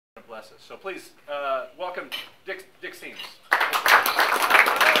Bless us. So please welcome Dick Siems.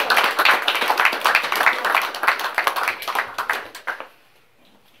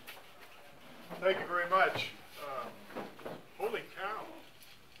 Thank you very much. Holy cow,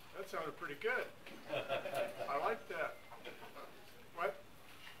 that sounded pretty good. I like that. What?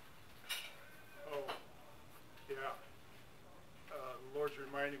 Oh, yeah. The Lord's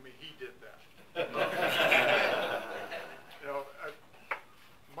reminding me He did that.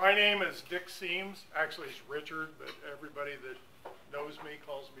 My name is Dick Siems. Actually, it's Richard, but everybody that knows me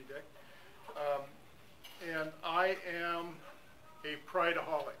calls me Dick. And I am a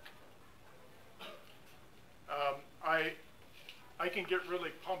prideaholic. I can get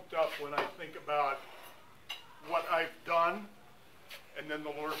really pumped up when I think about what I've done, and then the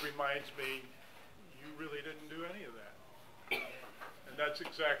Lord reminds me, you really didn't do any of that. And that's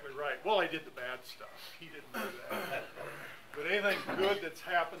exactly right. Well, I did the bad stuff. He didn't do that. But anything good that's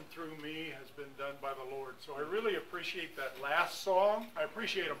happened through me has been done by the Lord. So I really appreciate that last song. I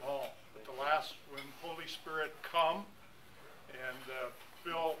appreciate them all. But the last, when Holy Spirit come and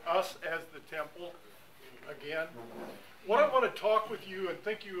fill us as the temple again. What I want to talk with you and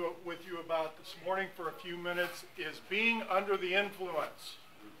think with you about this morning for a few minutes is being under the influence.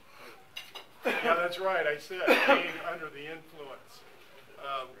 Yeah, that's right. I said being under the influence.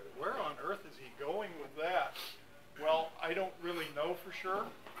 Where on earth is he going with that? Well, I don't really know for sure.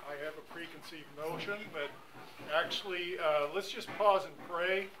 I have a preconceived notion, but actually, let's just pause and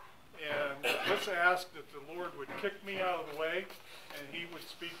pray, and let's ask that the Lord would kick me out of the way, and he would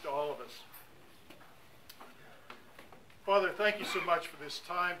speak to all of us. Father, thank you so much for this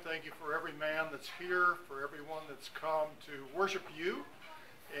time. Thank you for every man that's here, for everyone that's come to worship you,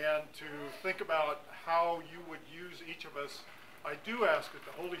 and to think about how you would use each of us. I do ask that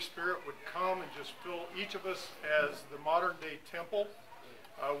the Holy Spirit would come and just fill each of us as the modern day temple.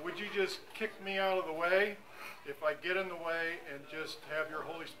 Would you just kick me out of the way if I get in the way, and just have your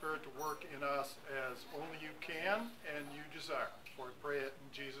Holy Spirit to work in us as only you can and you desire. For I pray it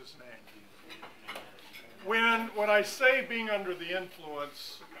in Jesus' name. When I say being under the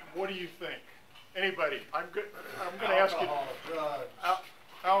influence, what do you think? Anybody? I'm going to ask you. Drugs.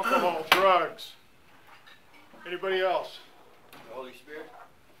 Alcohol, drugs. Anybody else? The Holy Spirit.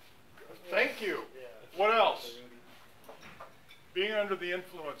 Thank you. What else? Being under the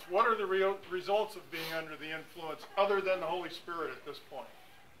influence. What are the real results of being under the influence other than the Holy Spirit at this point?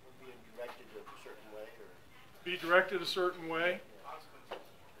 Being directed a certain way, or be directed a certain way.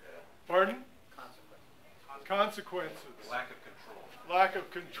 Pardon? Consequences. Lack of control. Lack of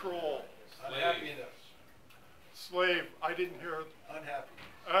control. unhappiness. Slave. I didn't hear. Unhappy.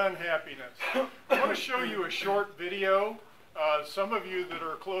 Unhappiness. I want to show you a short video. Some of you that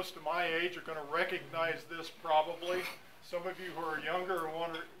are close to my age are going to recognize this probably. Some of you who are younger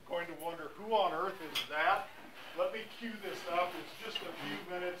are going to wonder, who on earth is that? Let me cue this up. It's just a few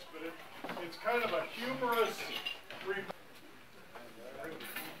minutes, but it's kind of a humorous.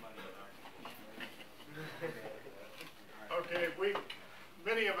 Okay,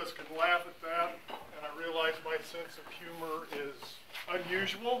 many of us can laugh at that, and I realize my sense of humor is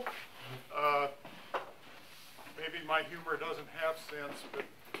unusual. Maybe my humor doesn't have sense,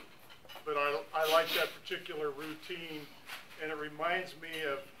 but I like that particular routine, and it reminds me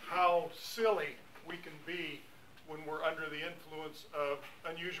of how silly we can be when we're under the influence of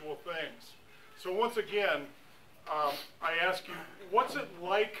unusual things. So once again, I ask you, what's it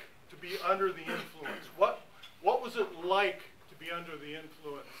like to be under the influence? What was it like to be under the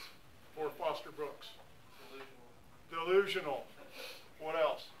influence for Foster Brooks? Delusional. What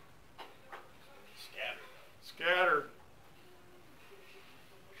else? Scattered.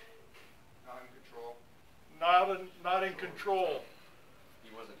 Not in control. Not in control.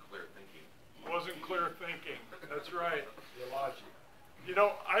 He wasn't clear thinking. Wasn't clear thinking. That's right. Illogic. You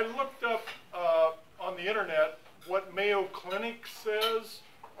know, I looked up on the internet what Mayo Clinic says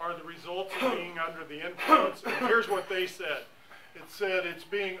are the results of being under the influence, and here's what they said. It said it's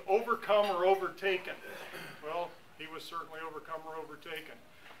being overcome or overtaken. Well, he was certainly overcome or overtaken.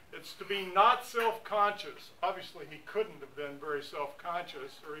 It's to be not self-conscious. Obviously, he couldn't have been very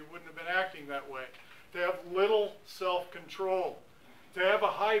self-conscious, or he wouldn't have been acting that way. To have little self-control. To have a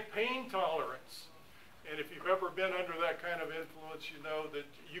high pain tolerance. And if you've ever been under that kind of influence, you know that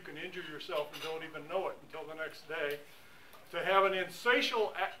you can injure yourself and don't even know it until the next day. To have an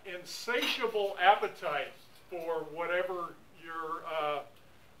insatiable appetite for whatever you're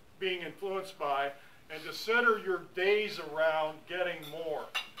being influenced by, and to center your days around getting more.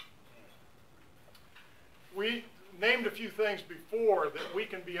 named a few things before that we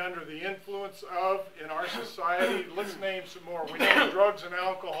can be under the influence of in our society. Let's name some more. We named drugs and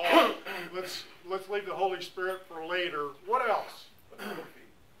alcohol. Let's leave the Holy Spirit for later. What else?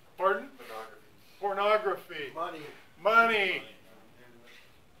 Pardon? Pornography. Money.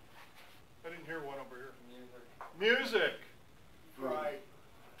 I didn't hear one over here. Music. Pride.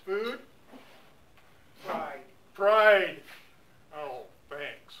 Food. Pride. Pride. Oh,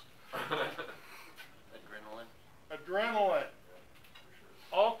 thanks. Adrenaline.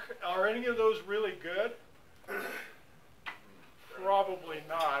 Are any of those really good? Probably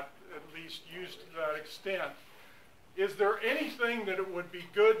not, at least used to that extent. Is there anything that it would be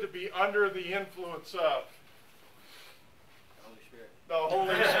good to be under the influence of? The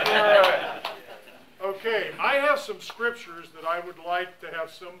Holy Spirit. Okay, I have some scriptures that I would like to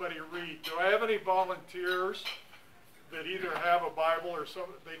have somebody read. Do I have any volunteers that either have a Bible or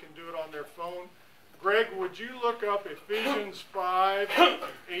something, they can do it on their phone? Greg, would you look up Ephesians 5,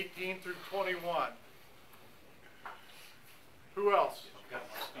 18 through 21? Who else?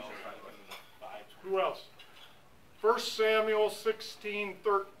 Who else? 1 Samuel 16,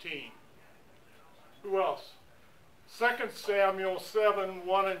 13. Who else? 2 Samuel 7,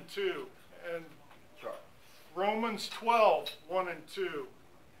 1 and 2. And Romans 12, 1 and 2.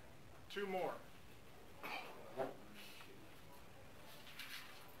 Two more.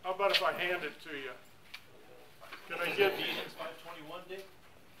 How about if I hand it to you? Can I get Ephesians 5:21, Dick?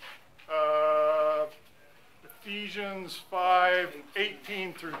 Ephesians 5,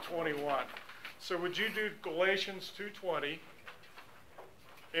 18 through 21. So would you do Galatians 2:20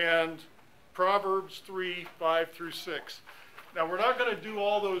 and Proverbs 3, 5 through 6. Now we're not going to do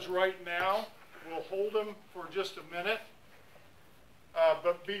all those right now. We'll hold them for just a minute.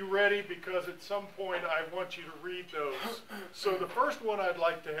 But be ready, because at some point I want you to read those. So the first one I'd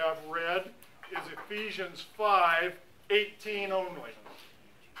like to have read is Ephesians 5, 18 only.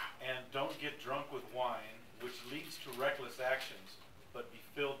 And don't get drunk with wine, which leads to reckless actions, but be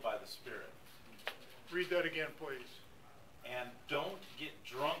filled by the Spirit. Read that again, please. And don't get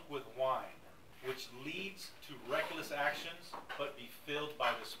drunk with wine, which leads to reckless actions, but be filled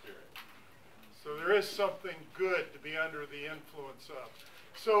by the Spirit. So there is something good to be under the influence of.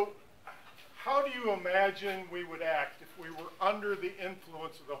 So how do you imagine we would act if we were under the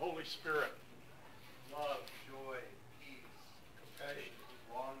influence of the Holy Spirit? Love, joy, peace, compassion,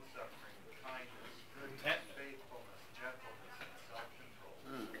 long-suffering, kindness, goodness, faithfulness, gentleness, and self-control.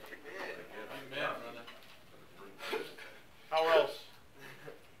 Amen, brother. How else?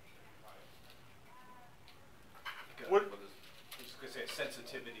 What? I was just going to say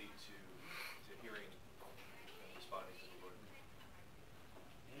sensitivity to hearing and responding to the Lord.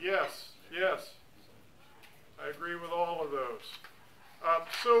 Yes, yes. I agree with all of those.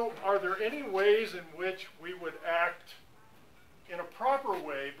 So are there any ways in which we would act in a proper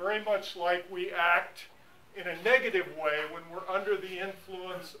way, very much like we act in a negative way when we're under the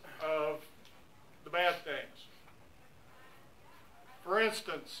influence of the bad things? For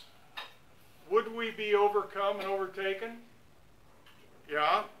instance, would we be overcome and overtaken?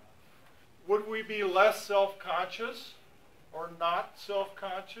 Yeah. Would we be less self-conscious or not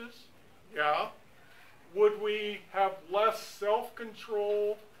self-conscious? Yeah. Would we have less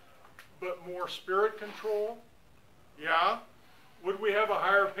self-control but more spirit control? Yeah. Would we have a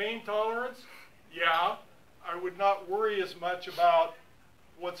higher pain tolerance? Yeah. I would not worry as much about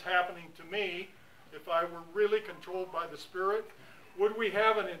what's happening to me if I were really controlled by the Spirit. Would we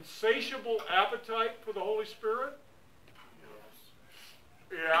have an insatiable appetite for the Holy Spirit?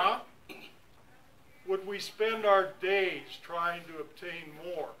 Yeah. Would we spend our days trying to obtain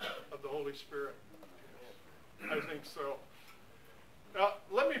more of the Holy Spirit? I think so. Now,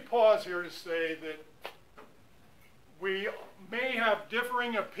 let me pause here to say that we may have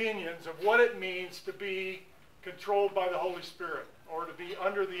differing opinions of what it means to be controlled by the Holy Spirit or to be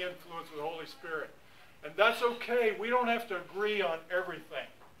under the influence of the Holy Spirit. And that's okay. We don't have to agree on everything.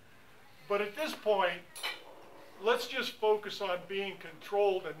 But at this point, let's just focus on being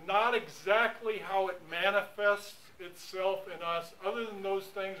controlled and not exactly how it manifests itself in us, other than those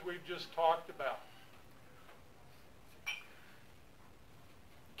things we've just talked about.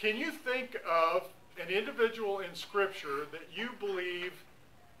 Can you think of an individual in Scripture that you believe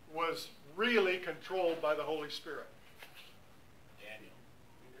was really controlled by the Holy Spirit?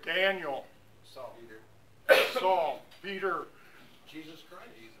 Daniel. Saul. Saul. Peter. Jesus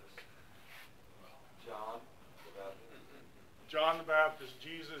Christ. John the Baptist. John the Baptist.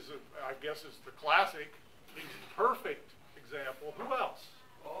 Jesus, I guess, is the classic. He's a perfect example. Who else?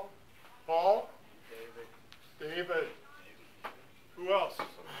 Paul. Paul. David. David. Who else?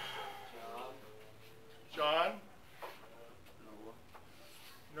 John. John.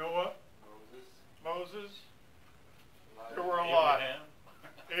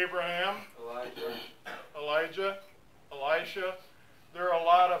 Abraham, Elijah. Elisha. There are a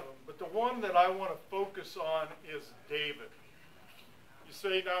lot of them, but the one that I want to focus on is David. You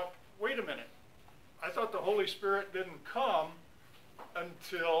say, now, wait a minute. I thought the Holy Spirit didn't come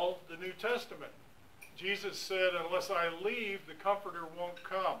until the New Testament. Jesus said, unless I leave, the Comforter won't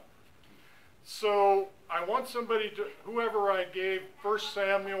come. So I want somebody to, whoever I gave 1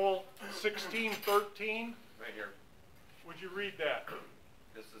 Samuel 16:13. Right here. Would you read that?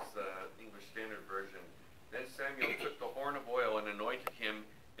 This is the English Standard Version. Then Samuel took the horn of oil and anointed him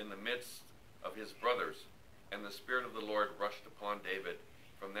in the midst of his brothers, and the Spirit of the Lord rushed upon David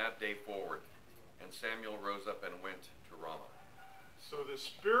from that day forward. And Samuel rose up and went to Ramah. So the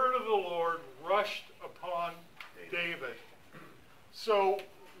Spirit of the Lord rushed upon David. So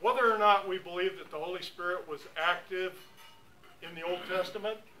whether or not we believe that the Holy Spirit was active in the Old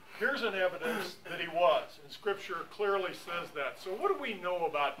Testament, here's an evidence that he was. And Scripture clearly says that. So what do we know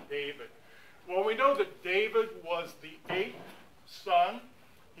about David? Well, we know that David was the 8th son.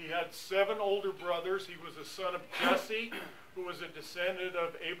 He had 7 older brothers. He was a son of Jesse, who was a descendant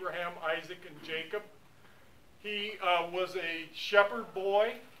of Abraham, Isaac, and Jacob. He was a shepherd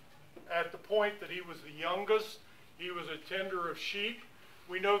boy at the point that he was the youngest. He was a tender of sheep.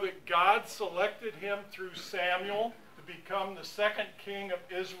 We know that God selected him through Samuel to become the 2nd king of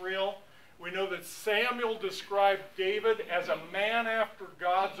Israel. We know that Samuel described David as a man after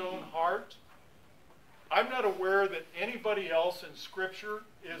God's own heart. I'm not aware that anybody else in Scripture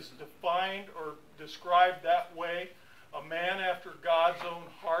is defined or described that way, a man after God's own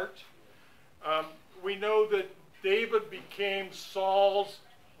heart. We know that David became Saul's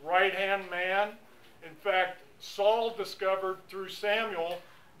right-hand man. In fact, Saul discovered through Samuel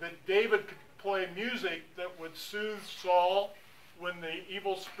that David could play music that would soothe Saul when the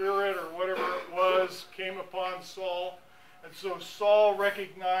evil spirit or whatever it was came upon Saul. And so Saul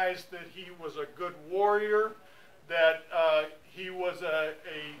recognized that he was a good warrior, that he was an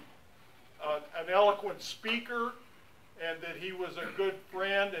eloquent speaker, and that he was a good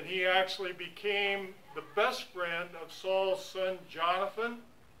friend, and he actually became the best friend of Saul's son Jonathan.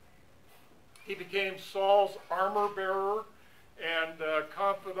 He became Saul's armor bearer and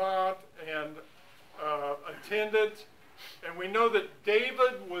confidant and attendant. And we know that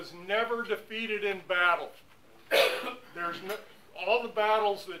David was never defeated in battle. All the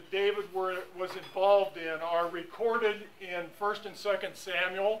battles that David was involved in are recorded in 1 and 2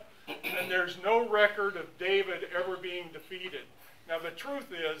 Samuel, and there's no record of David ever being defeated. Now the truth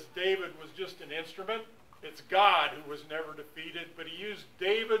is, David was just an instrument. It's God who was never defeated, but he used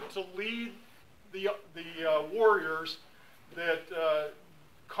David to lead the warriors that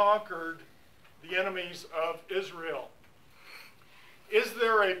conquered the enemies of Israel. Is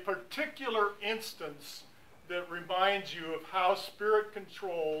there a particular instance that reminds you of how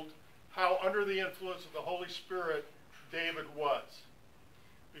Spirit-controlled, how under the influence of the Holy Spirit David was?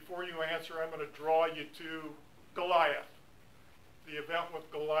 Before you answer, I'm going to draw you to Goliath, the event with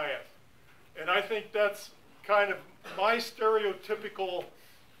Goliath. And I think that's kind of my stereotypical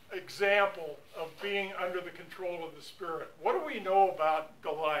example of being under the control of the Spirit. What do we know about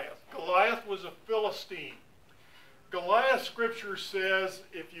Goliath? Goliath was a Philistine. Goliath, Scripture says,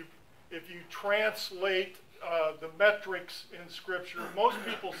 if you translate the metrics in Scripture, most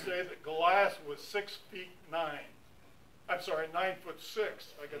people say that Goliath was 6 feet 9. I'm sorry, 9 foot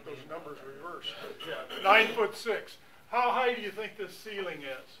 6. I got those numbers reversed. 9 foot 6. How high do you think this ceiling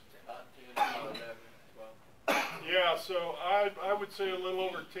is? Yeah, so I would say a little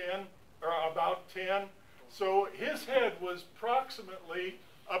over 10, or about 10. So his head was approximately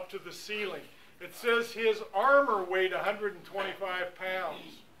up to the ceiling. It says his armor weighed 125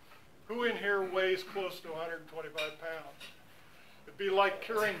 pounds. Who in here weighs close to 125 pounds? It'd be like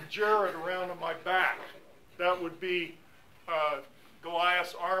carrying Jared around on my back. That would be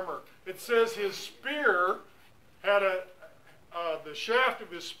Goliath's armor. It says his spear had the shaft of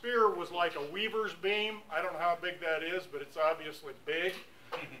his spear was like a weaver's beam. I don't know how big that is, but it's obviously big.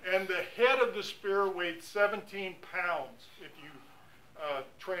 And the head of the spear weighed 17 pounds if you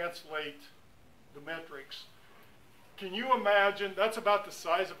translate the metrics. Can you imagine, that's about the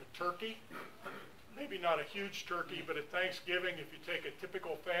size of a turkey. Maybe not a huge turkey, but at Thanksgiving, if you take a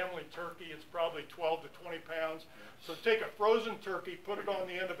typical family turkey, it's probably 12 to 20 pounds. So take a frozen turkey, put it on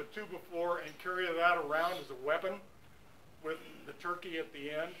the end of a 2x4, and carry that around as a weapon with the turkey at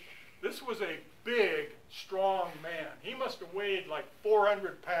the end. This was a big, strong man. He must have weighed like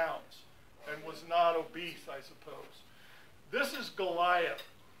 400 pounds and was not obese, I suppose. This is Goliath,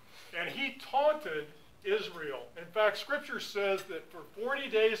 and he taunted Israel. In fact, Scripture says that for 40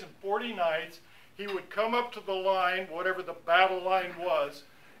 days and 40 nights, he would come up to the line, whatever the battle line was,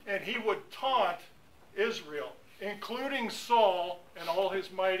 and he would taunt Israel, including Saul and all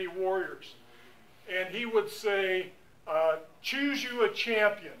his mighty warriors. And he would say, choose you a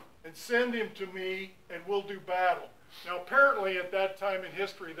champion and send him to me and we'll do battle. Now apparently at that time in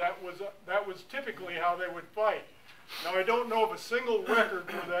history that was typically how they would fight. Now I don't know of a single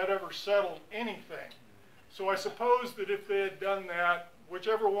record where that ever settled anything. So I suppose that if they had done that,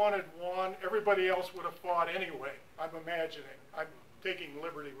 whichever one had won, everybody else would have fought anyway. I'm imagining. I'm taking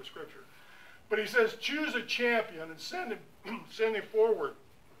liberty with Scripture. But he says, choose a champion and send him forward.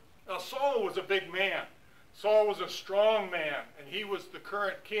 Now Saul was a big man. Saul was a strong man, and he was the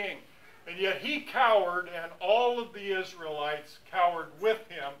current king. And yet he cowered, and all of the Israelites cowered with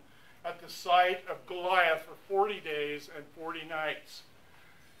him at the sight of Goliath for 40 days and 40 nights.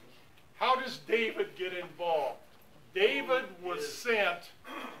 How does David get involved? David was sent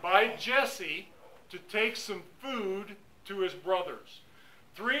by Jesse to take some food to his brothers.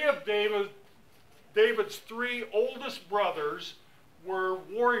 Three of David's three oldest brothers were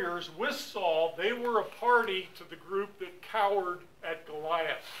warriors with Saul. They were a party to the group that cowered at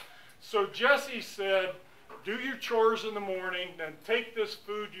Goliath. So Jesse said, do your chores in the morning, then take this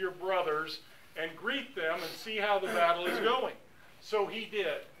food to your brothers and greet them and see how the battle is going. So he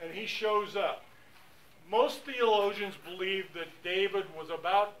did, and he shows up. Most theologians believe that David was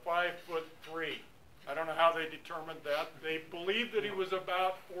about 5'3". I don't know how they determined that. They believe that he was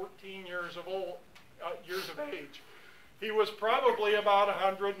about 14 years of age. He was probably about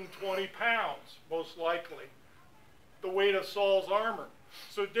 120 pounds, most likely, the weight of Saul's armor.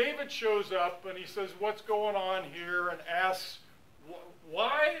 So David shows up and he says, what's going on here? And asks,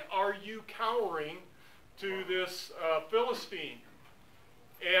 why are you cowering to this Philistine?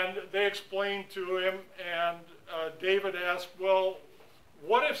 And they explain to him, and David asked, well,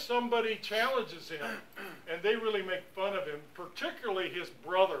 what if somebody challenges him? And they really make fun of him. Particularly his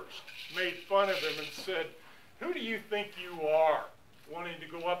brothers made fun of him and said, who do you think you are, wanting to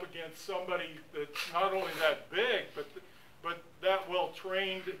go up against somebody that's not only that big, but that well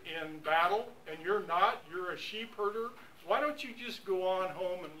trained in battle, and you're not? You're a sheep herder. Why don't you just go on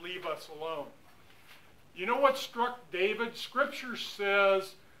home and leave us alone? You know what struck David? Scripture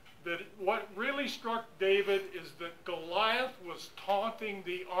says that what really struck David is that Goliath was taunting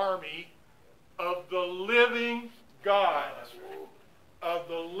the army of the living God. Of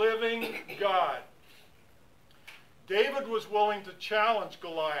the living God. David was willing to challenge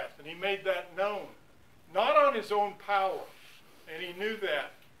Goliath, and he made that known. Not on his own power, and he knew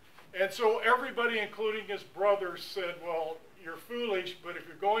that. And so everybody, including his brothers, said, well, you're foolish, but if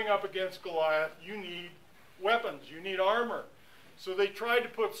you're going up against Goliath, you need weapons, you need armor. So they tried to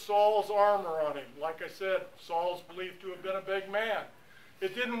put Saul's armor on him. Like I said, Saul's believed to have been a big man.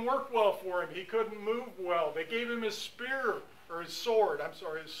 It didn't work well for him. He couldn't move well. They gave him his sword,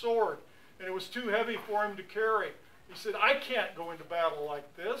 and it was too heavy for him to carry. He said, I can't go into battle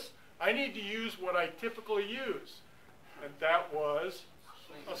like this. I need to use what I typically use. And that was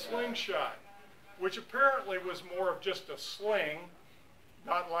a slingshot, which apparently was more of just a sling,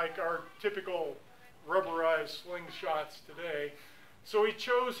 not like our typical rubberized slingshots today. So he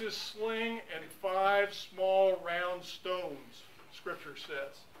chose his sling and 5 small round stones, Scripture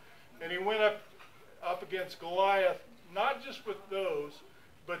says. And he went up against Goliath, not just with those,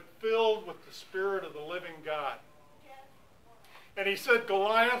 but filled with the Spirit of the living God. And he said,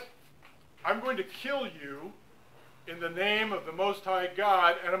 Goliath, I'm going to kill you in the name of the Most High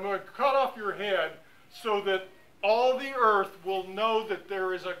God, and I'm going to cut off your head so that all the earth will know that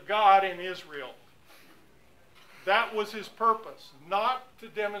there is a God in Israel. That was his purpose, not to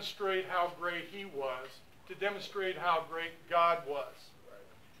demonstrate how great he was, to demonstrate how great God was.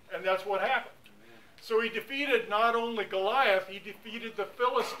 And that's what happened. So he defeated not only Goliath, he defeated the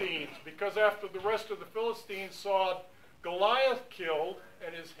Philistines, because after the rest of the Philistines saw Goliath killed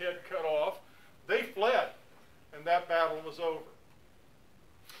and his head cut off, they fled, and that battle was over.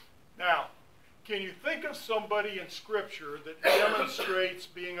 Now, can you think of somebody in Scripture that demonstrates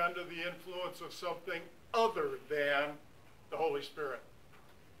being under the influence of something other than the Holy Spirit?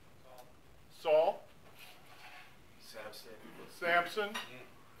 Saul? Samson?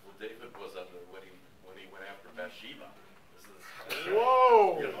 Well, David was under when he went after Bathsheba.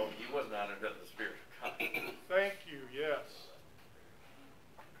 Whoa! You know, he was not under the Spirit of God. Thank you, yes.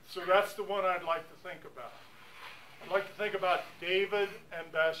 So that's the one I'd like to think about. I'd like to think about David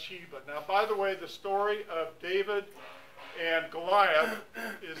and Bathsheba. Now, by the way, the story of David and Goliath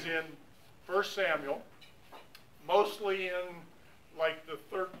is in 1 Samuel, mostly in like the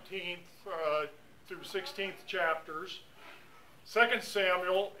 13th through 16th chapters. 2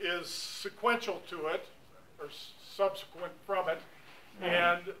 Samuel is sequential to it, or subsequent from it.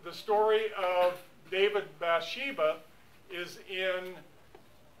 And the story of David and Bathsheba is in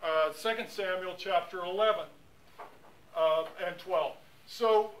 2 Samuel chapter 11 and 12.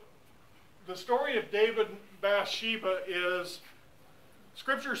 So the story of David and Bathsheba is,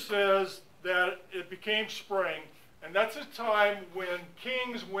 Scripture says that it became spring, and that's a time when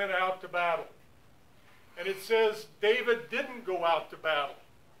kings went out to battle. And it says David didn't go out to battle.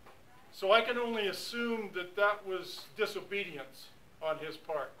 So I can only assume that that was disobedience on his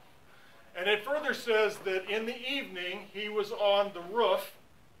part. And it further says that in the evening he was on the roof,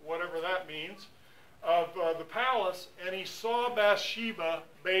 whatever that means, of the palace, and he saw Bathsheba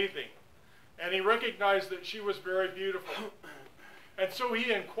bathing. And he recognized that she was very beautiful. And so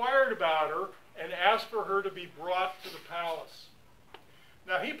he inquired about her and asked for her to be brought to the palace.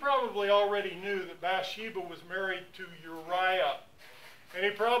 Now he probably already knew that Bathsheba was married to Uriah. And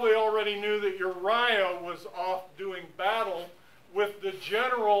he probably already knew that Uriah was off doing battle with the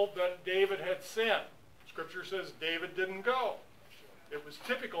general that David had sent. Scripture says David didn't go. It was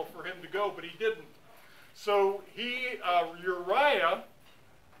typical for him to go, but he didn't. So Uriah,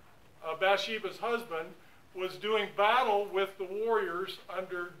 Bathsheba's husband, was doing battle with the warriors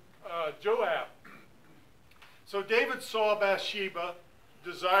under Joab. So David saw Bathsheba,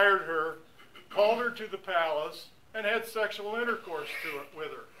 desired her, called her to the palace, and had sexual intercourse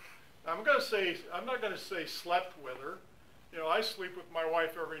with her. Now, I'm not going to say slept with her. You know, I sleep with my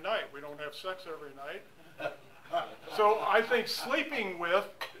wife every night. We don't have sex every night. So I think sleeping with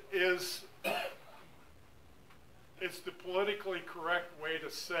is the politically correct way to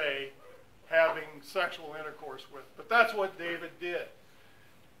say having sexual intercourse with. But that's what David did.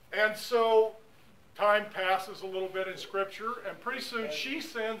 And so time passes a little bit in Scripture, and pretty soon she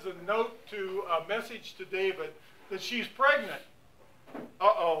sends a message to David that she's pregnant.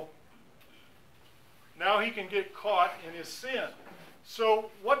 Uh-oh. Now he can get caught in his sin. So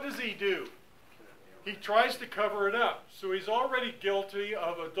what does he do? He tries to cover it up. So he's already guilty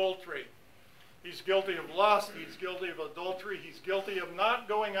of adultery. He's guilty of lust. He's guilty of adultery. He's guilty of not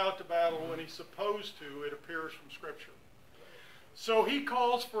going out to battle when he's supposed to, it appears from Scripture. So he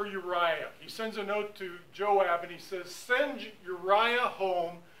calls for Uriah. He sends a note to Joab and he says, send Uriah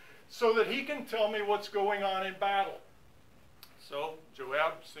home so that he can tell me what's going on in battle. So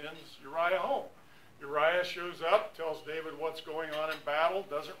Joab sends Uriah home. Uriah shows up, tells David what's going on in battle,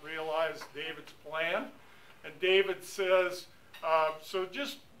 doesn't realize David's plan. And David says, so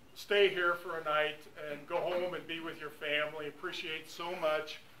just stay here for a night and go home and be with your family. Appreciate so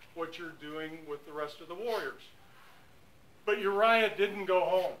much what you're doing with the rest of the warriors. But Uriah didn't go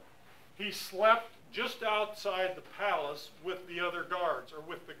home. He slept just outside the palace with the other guards, or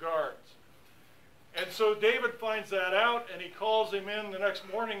with the guards. And so David finds that out, and he calls him in the next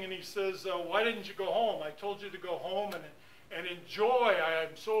morning, and he says, why didn't you go home? I told you to go home and enjoy. I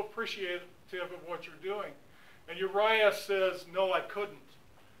am so appreciative of what you're doing. And Uriah says, no, I couldn't.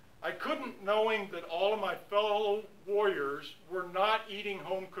 I couldn't, knowing that all of my fellow warriors were not eating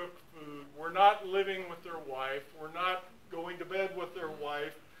home-cooked food, were not living with their wife, were not going to bed with their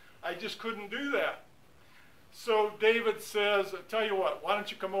wife. I just couldn't do that. So David says, tell you what, why don't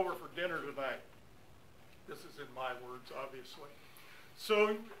you come over for dinner tonight? This is in my words, obviously.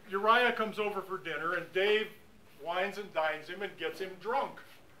 So Uriah comes over for dinner, and Dave wines and dines him and gets him drunk.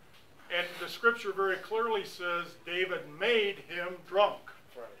 And the Scripture very clearly says David made him drunk.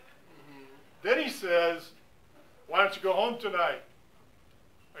 Right. Then he says, why don't you go home tonight?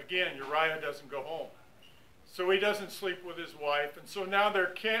 Again, Uriah doesn't go home. So he doesn't sleep with his wife. And so now they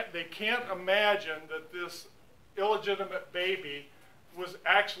can't imagine that this illegitimate baby was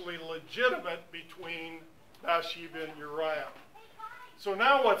actually legitimate between Bathsheba and Uriah. So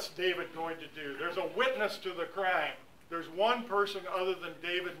now what's David going to do? There's a witness to the crime. There's one person other than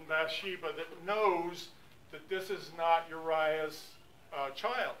David and Bathsheba that knows that this is not Uriah's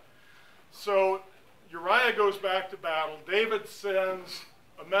child. So Uriah goes back to battle. David sends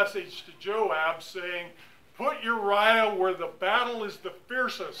a message to Joab saying, put Uriah where the battle is the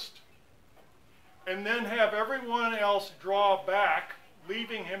fiercest, and then have everyone else draw back,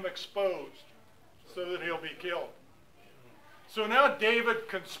 leaving him exposed so that he'll be killed. So now David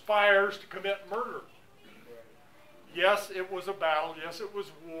conspires to commit murder. Yes, it was a battle. Yes, it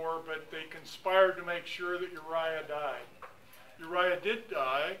was war, but they conspired to make sure that Uriah died. Uriah did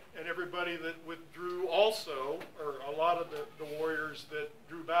die, and everybody that withdrew also, or a lot of the warriors that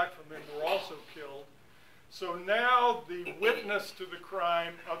drew back from him were also killed. So now the witness to the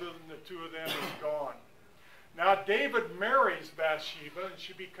crime, other than the two of them, is gone. Now David marries Bathsheba, and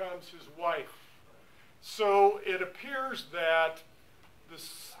she becomes his wife. So it appears that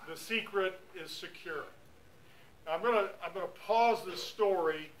the secret is secure. I'm gonna pause this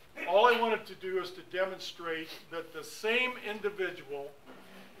story. All I wanted to do is to demonstrate that the same individual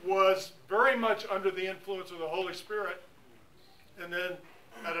was very much under the influence of the Holy Spirit, and then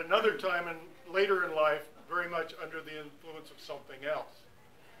at another time and later in life, very much under the influence of something else.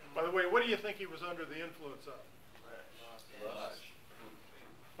 By the way, what do you think he was under the influence of?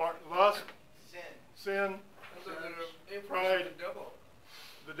 Lust, sin, pride,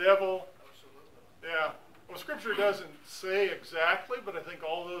 the devil. Yeah. Well, Scripture doesn't say exactly, but I think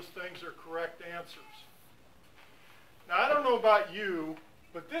all those things are correct answers. Now, I don't know about you,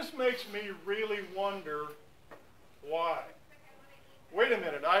 but this makes me really wonder why. Wait a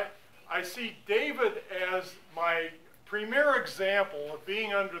minute. I see David as my premier example of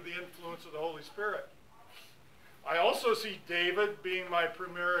being under the influence of the Holy Spirit. I also see David being my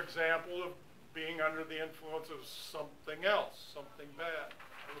premier example of being under the influence of something else, something bad.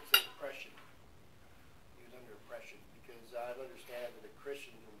 I would say oppression. He was under oppression, because I understand that a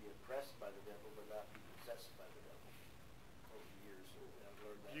Christian can be oppressed by the devil but not be possessed by the devil. Over the years, I've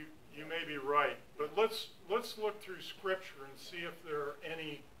learned that. You may be right, but let's look through Scripture and see if there are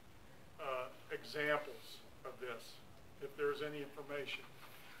any examples of this, if there's any information.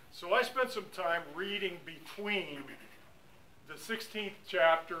 So I spent some time reading between the 16th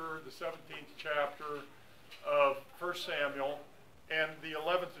chapter, the 17th chapter of 1 Samuel, and the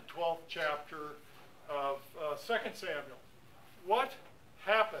 11th and 12th chapter of 2 Samuel. What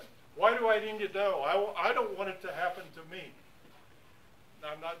happened? Why do I need to know? I don't want it to happen to me. Now,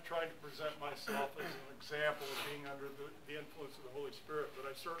 I'm not trying to present myself as an example of being under the influence of the Holy Spirit, but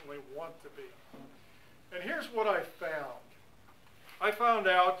I certainly want to be. And here's what I found. I found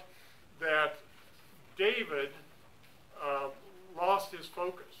out that David lost his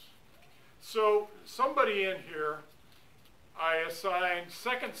focus. So somebody in here, I assigned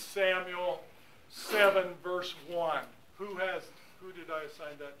 2 Samuel 7 verse 1. Who did I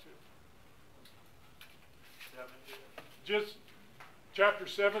assign that to? 7. Just chapter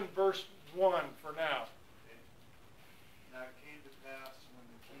 7 verse 1 for now. Now it came to pass when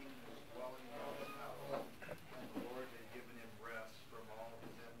the king was dwelling in his house, and the Lord had given him rest from all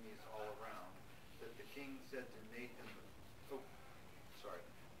his enemies all around, that the king said to Nathan,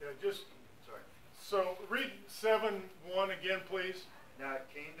 Yeah, just sorry. so read 7:1 again, please. Now it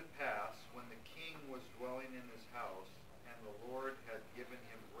came to pass when the king was dwelling in his house, and the Lord had given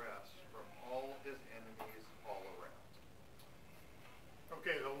him rest from all his enemies all around.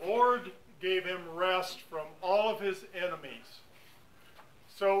 Okay, the Lord gave him rest from all of his enemies.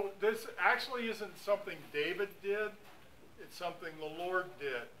 So this actually isn't something David did, it's something the Lord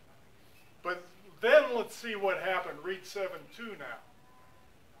did. But then let's see what happened. Read 7:2 now.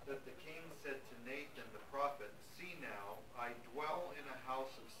 That the king said to Nathan the prophet, See now, I dwell in a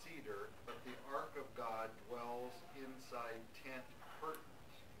house of cedar, but the ark of God dwells inside tent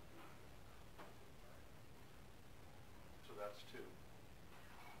curtains. So that's 2.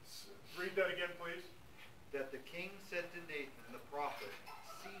 Read that again, please. That the king said to Nathan the prophet,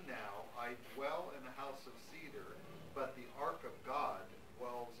 See now, I dwell in a house of cedar, but the ark of God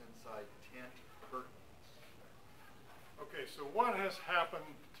dwells inside tent curtains. Okay, so what has happened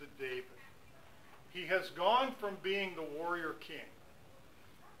to David? He has gone from being the warrior king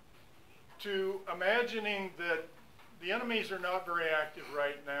to imagining that the enemies are not very active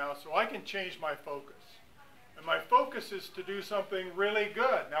right now, so I can change my focus. And my focus is to do something really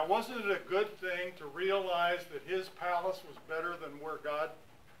good. Now, wasn't it a good thing to realize that his palace was better than where God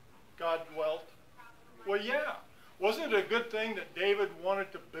dwelt? Well, yeah. Wasn't it a good thing that David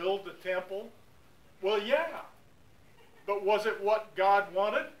wanted to build the temple? Well, yeah. But was it what God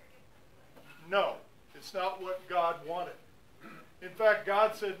wanted? No, it's not what God wanted. In fact,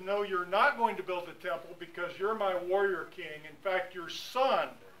 God said, no, you're not going to build the temple because you're my warrior king. In fact, your son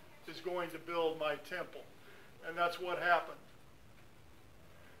is going to build my temple. And that's what happened.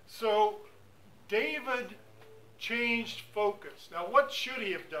 So David changed focus. Now, what should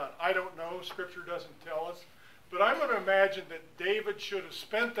he have done? I don't know. Scripture doesn't tell us. But I'm going to imagine that David should have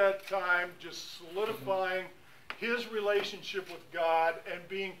spent that time just solidifying his relationship with God and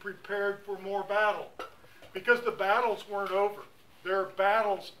being prepared for more battle. Because the battles weren't over. There are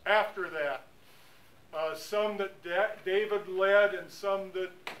battles after that. Some that David led and some that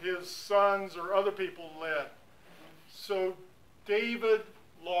his sons or other people led. So David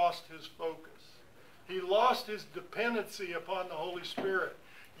lost his focus. He lost his dependency upon the Holy Spirit.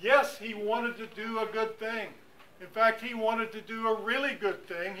 Yes, he wanted to do a good thing. In fact, he wanted to do a really good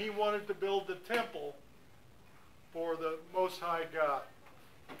thing. He wanted to build the temple for the Most High God.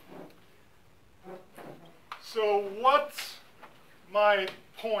 So what's my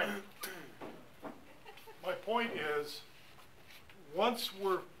point? My My point is, once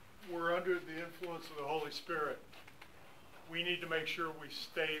we're under the influence of the Holy Spirit, we need to make sure we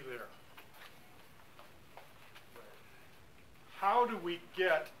stay there. How do we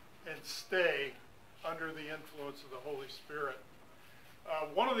get and stay under the influence of the Holy Spirit?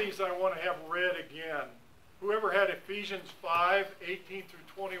 One of these I want to have read again. Whoever had Ephesians 5, 18 through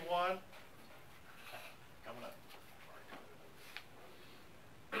 21. Coming up.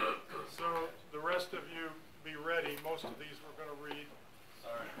 So the rest of you be ready. Most of these we're going to read.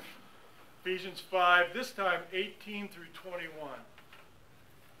 All right. Ephesians 5, this time 18 through 21.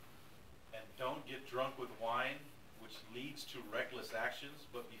 And don't get drunk with wine, which leads to reckless actions,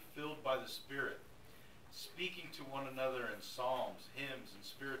 but be filled by the Spirit, speaking to one another in psalms, hymns, and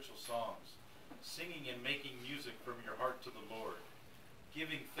spiritual songs, singing and making music from your heart to the Lord,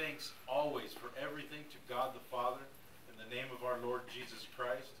 giving thanks always for everything to God the Father in the name of our Lord Jesus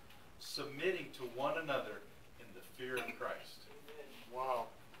Christ, submitting to one another in the fear of Christ. Wow.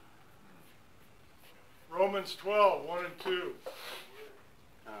 Romans 12, 1 and 2.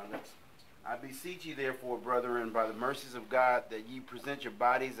 I beseech you, therefore, brethren, by the mercies of God, that ye present your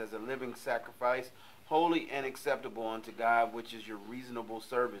bodies as a living sacrifice, holy and acceptable unto God, which is your reasonable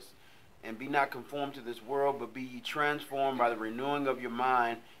service. And be not conformed to this world, but be ye transformed by the renewing of your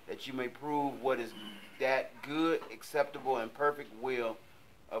mind, that you may prove what is that good, acceptable, and perfect will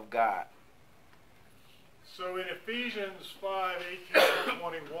of God. So in Ephesians 5, 18 to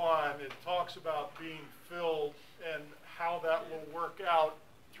 21, it talks about being filled and how that will work out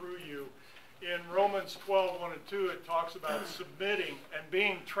through you. In Romans 12, 1 and 2, it talks about submitting and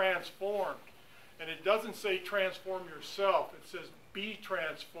being transformed. And it doesn't say transform yourself. It says be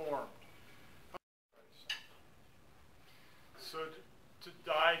transformed. So to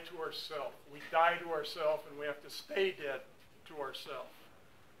die to ourselves. We die to ourselves and we have to stay dead to ourselves.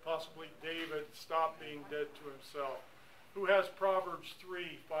 Possibly David stopped being dead to himself. Who has Proverbs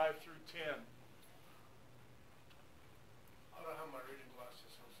 3, 5 through 10? I don't have my reading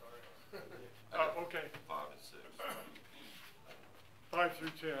glasses, I'm sorry. Okay. 5 and 6. 5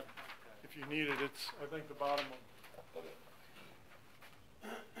 through 10. If you need it, it's, I think, the bottom of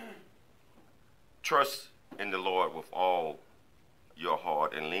Trust in the Lord with all your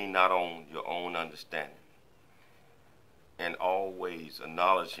heart and lean not on your own understanding. And always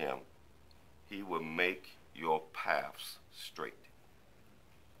acknowledge him. He will make your paths straight.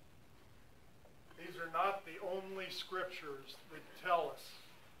 These are not the only scriptures that tell us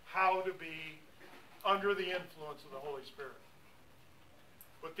how to be under the influence of the Holy Spirit.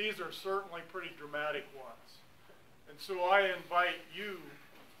 But these are certainly pretty dramatic ones. And so I invite you,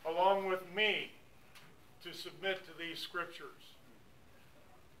 along with me, to submit to these scriptures,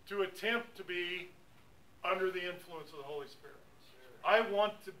 to attempt to be under the influence of the Holy Spirit. I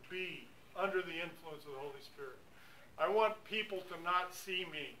want to be under the influence of the Holy Spirit. I want people to not see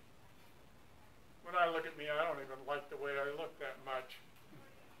me. When I look at me, I don't even like the way I look that much.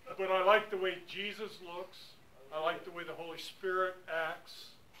 But I like the way Jesus looks. I like the way the Holy Spirit acts.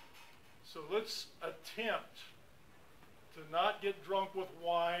 So let's attempt to not get drunk with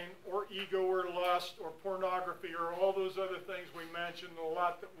wine or ego or lust or pornography or all those other things we mentioned, a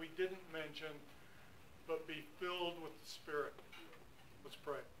lot that we didn't mention, but be filled with the Spirit. Let's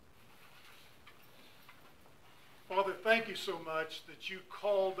pray. Father, thank you so much that you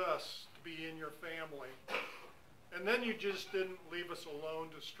called us to be in your family. And then you just didn't leave us alone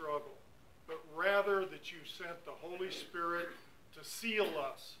to struggle, but rather that you sent the Holy Spirit to seal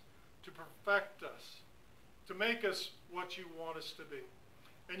us, to perfect us, to make us what you want us to be.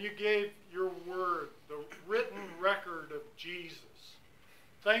 And you gave your word, the written record of Jesus.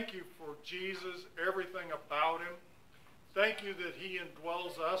 Thank you for Jesus, everything about him. Thank you that he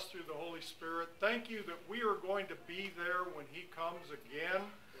indwells us through the Holy Spirit. Thank you that we are going to be there when he comes again,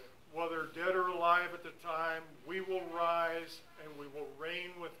 whether dead or alive at the time. We will rise and we will reign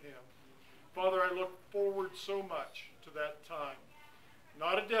with him. Father, I look forward so much to that time.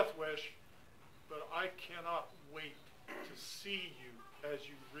 Not a death wish, but I cannot wait to see you as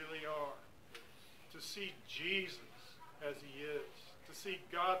you really are, to see Jesus as he is, to see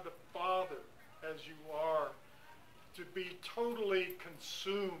God the Father as you are, to be totally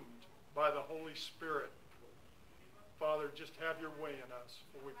consumed by the Holy Spirit. Father, just have your way in us,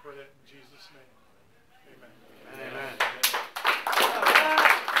 for we pray it in Jesus' name. Amen.